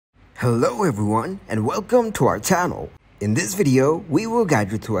Hello everyone and welcome to our channel. In this video, we will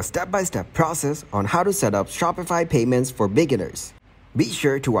guide you through a step-by-step process on how to set up Shopify payments for beginners. Be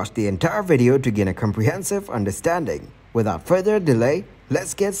sure to watch the entire video to gain a comprehensive understanding. Without further delay,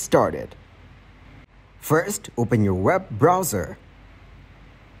 let's get started. First, open your web browser.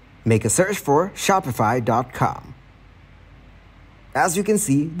 Make a search for Shopify.com. As you can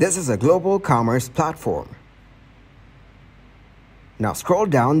see, this is a global commerce platform. Now scroll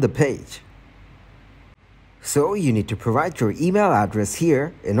down the page. So you need to provide your email address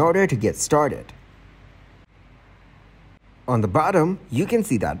here in order to get started. On the bottom, you can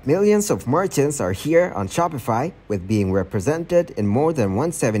see that millions of merchants are here on Shopify, with being represented in more than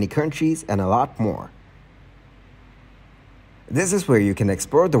 170 countries and a lot more. This is where you can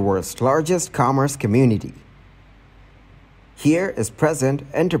explore the world's largest commerce community. Here is present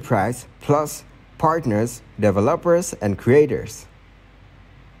enterprise plus partners, developers, and creators.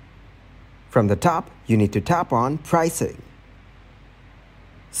 From the top, you need to tap on pricing.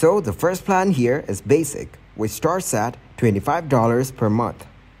 So the first plan here is basic, which starts at $25 per month.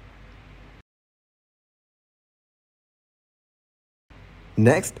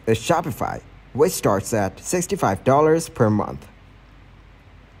 Next is Shopify, which starts at $65 per month.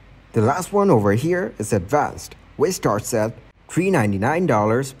 The last one over here is advanced, which starts at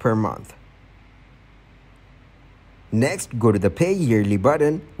 $399 per month. Next, go to the Pay Yearly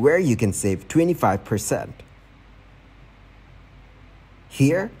button where you can save 25%.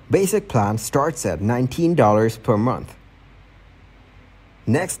 Here, basic plan starts at $19 per month.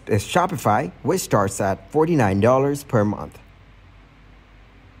 Next is Shopify, which starts at $49 per month.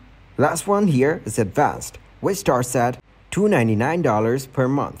 Last one here is Advanced, which starts at $299 per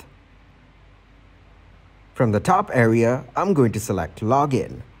month. From the top area, I'm going to select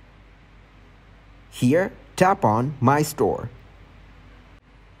Login. Here, tap on My Store.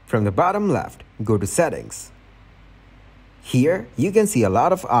 From the bottom left, go to Settings. Here, you can see a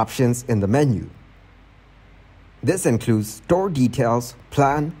lot of options in the menu. This includes store details,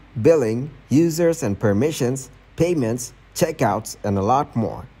 plan, billing, users and permissions, payments, checkouts, and a lot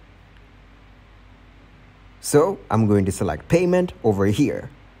more. So, I'm going to select Payment over here.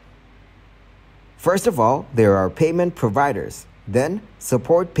 First of all, there are payment providers, then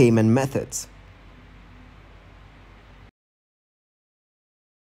support payment methods.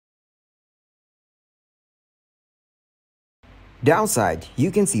 Downside, you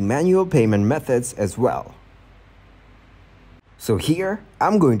can see manual payment methods as well. So here,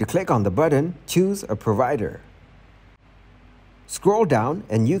 I'm going to click on the button Choose a Provider. Scroll down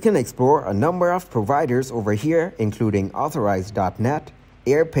and you can explore a number of providers over here, including Authorize.net,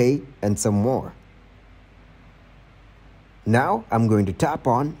 AirPay, and some more. Now, I'm going to tap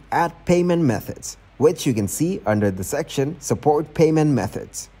on Add Payment Methods, which you can see under the section Support Payment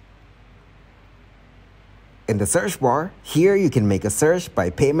Methods. In the search bar, here you can make a search by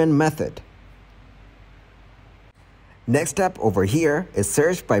payment method. Next step over here is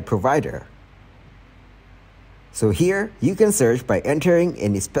search by provider. So here you can search by entering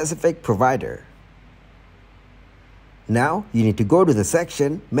any specific provider. Now you need to go to the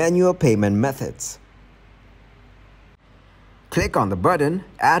section Manual Payment Methods. Click on the button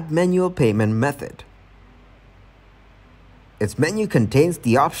Add Manual Payment Method. Its menu contains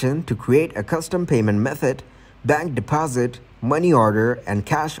the option to create a custom payment method, bank deposit, money order, and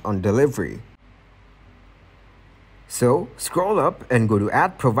cash on delivery. So, scroll up and go to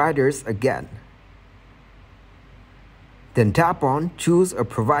Add Providers again. Then tap on Choose a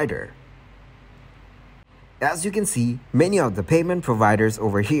Provider. As you can see, many of the payment providers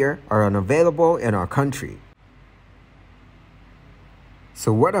over here are unavailable in our country.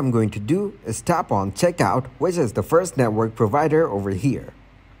 So what I'm going to do is tap on Checkout, which is the first network provider over here.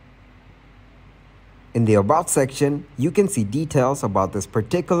 In the About section, you can see details about this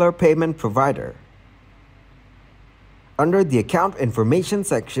particular payment provider. Under the Account Information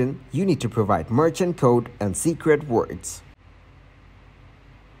section, you need to provide merchant code and secret words.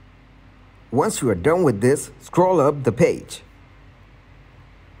 Once you are done with this, scroll up the page.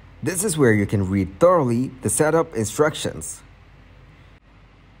 This is where you can read thoroughly the setup instructions.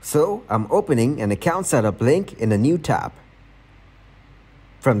 So, I'm opening an account setup link in a new tab.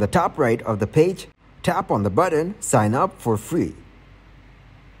 From the top right of the page, tap on the button Sign Up for Free.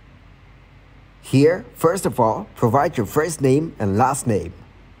 Here, first of all, provide your first name and last name.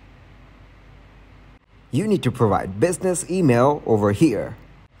 You need to provide business email over here.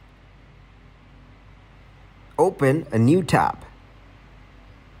 Open a new tab.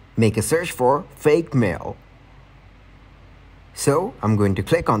 Make a search for Fake Mail. So, I'm going to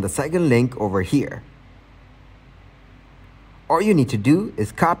click on the second link over here. All you need to do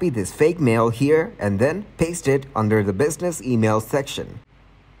is copy this fake mail here and then paste it under the business email section.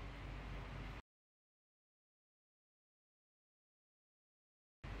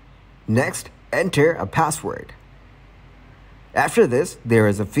 Next, enter a password. After this, there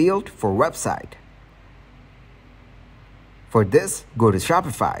is a field for website. For this, go to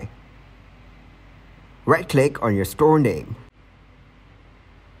Shopify. Right-click on your store name.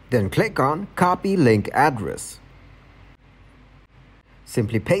 Then click on Copy Link Address.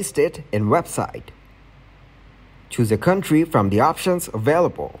 Simply paste it in website. Choose a country from the options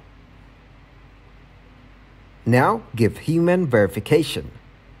available. Now give human verification.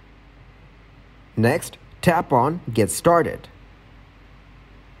 Next, tap on Get Started.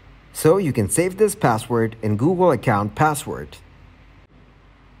 So you can save this password in Google account password.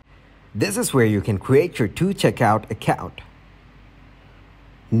 This is where you can create your to-checkout account.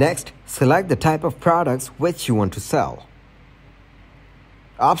 Next, select the type of products which you want to sell.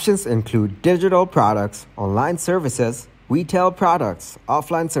 Options include digital products, online services, retail products,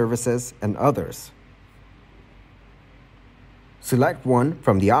 offline services, and others. Select one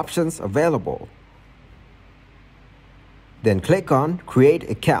from the options available. Then click on Create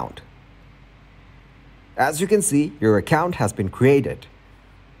Account. As you can see, your account has been created.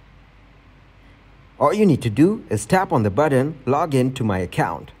 All you need to do is tap on the button Log in to my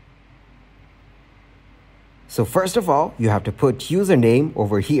account. So first of all, you have to put username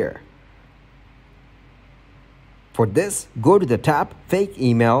over here. For this, go to the tab Fake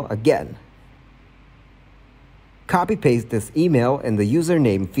Email again. Copy-paste this email in the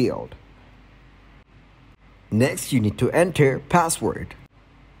username field. Next, you need to enter password.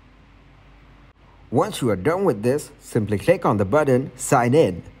 Once you are done with this, simply click on the button Sign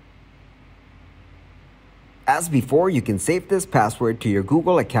In. As before, you can save this password to your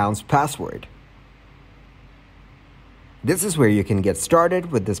Google account's password. This is where you can get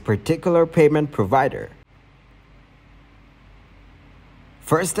started with this particular payment provider.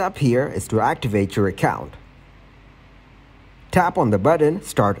 First step here is to activate your account. Tap on the button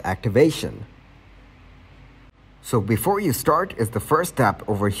Start Activation. So before you start is the first step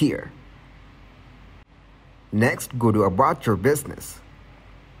over here. Next, go to About Your Business.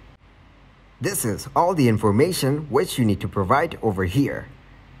 This is all the information which you need to provide over here.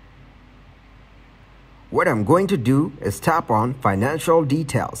 What I'm going to do is tap on Financial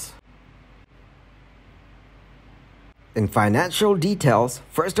Details. In Financial Details,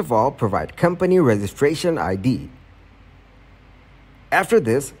 first of all, provide Company Registration ID. After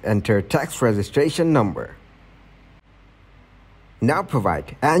this, enter Tax Registration Number. Now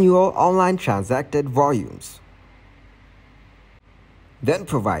provide Annual Online Transacted Volumes. Then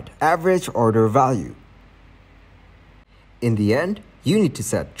provide Average Order Value. In the end, you need to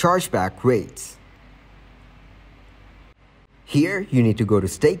set chargeback rates. Here, you need to go to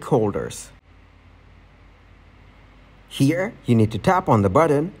Stakeholders. Here, you need to tap on the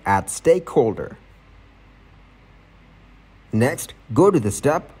button Add Stakeholder. Next, go to the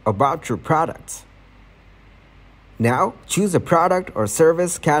step About Your Products. Now, choose a product or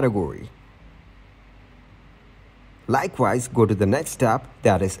service category. Likewise, go to the next step,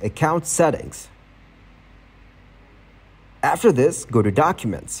 that is Account Settings. After this, go to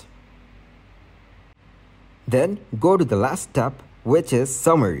Documents. Then, go to the last step, which is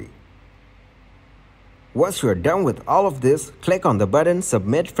Summary. Once you are done with all of this, click on the button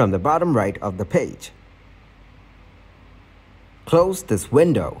Submit from the bottom right of the page. Close this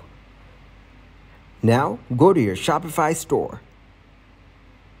window. Now, go to your Shopify store.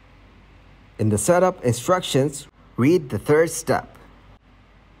 In the setup instructions, read the third step.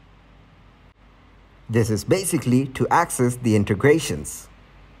 This is basically to access the integrations.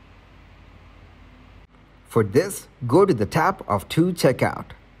 For this, go to the tab of To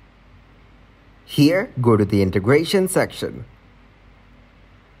Checkout. Here, go to the Integration section.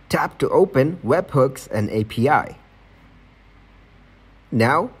 Tap to open webhooks and API.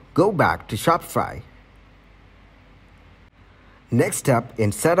 Now, go back to Shopify. Next step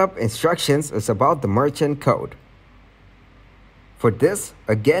in setup instructions is about the merchant code. For this,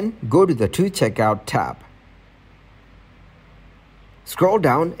 again, go to the To Checkout tab. Scroll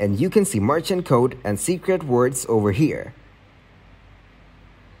down and you can see merchant code and secret words over here.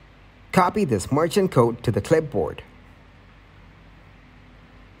 Copy this merchant code to the clipboard.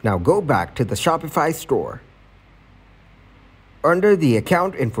 Now go back to the Shopify store. Under the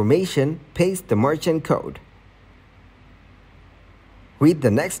account information, paste the merchant code. Read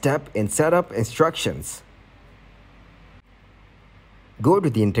the next step in setup instructions. Go to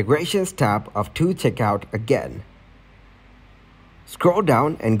the Integrations tab of To Checkout again. Scroll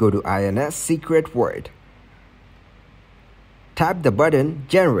down and go to INS secret word. tap the button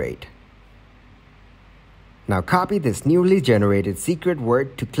Generate. Now copy this newly generated secret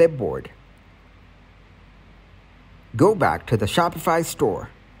word to clipboard. Go back to the Shopify store.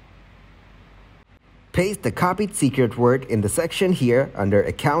 Paste the copied secret word in the section here under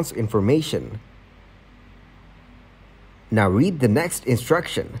Accounts Information. Now read the next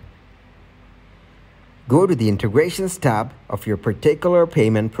instruction. Go to the Integrations tab of your particular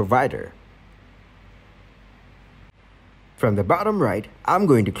payment provider. From the bottom right, I'm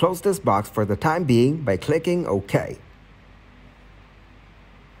going to close this box for the time being by clicking OK.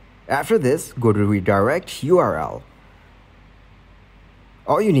 After this, go to Redirect URL.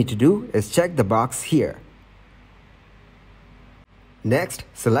 All you need to do is check the box here. Next,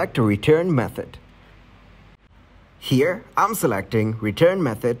 select a return method. Here, I'm selecting Return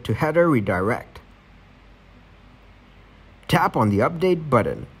Method to Header Redirect. Tap on the Update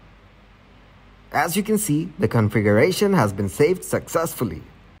button. As you can see, the configuration has been saved successfully.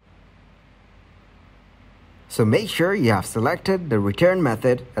 So make sure you have selected the return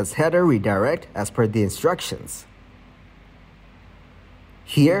method as header redirect as per the instructions.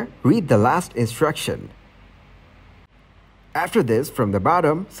 Here, read the last instruction. After this, from the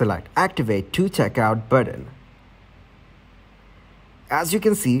bottom, select Activate to Checkout button. As you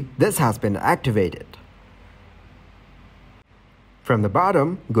can see, this has been activated. From the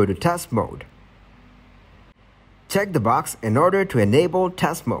bottom, go to Test Mode. Check the box in order to enable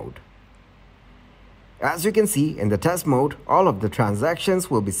test mode. As you can see, in the test mode, all of the transactions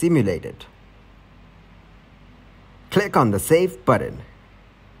will be simulated. Click on the Save button.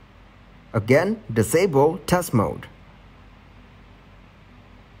 Again, disable test mode.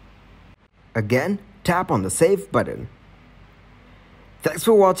 Again, tap on the Save button. Thanks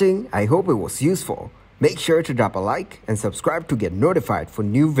for watching. I hope it was useful. Make sure to drop a like and subscribe to get notified for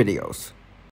new videos.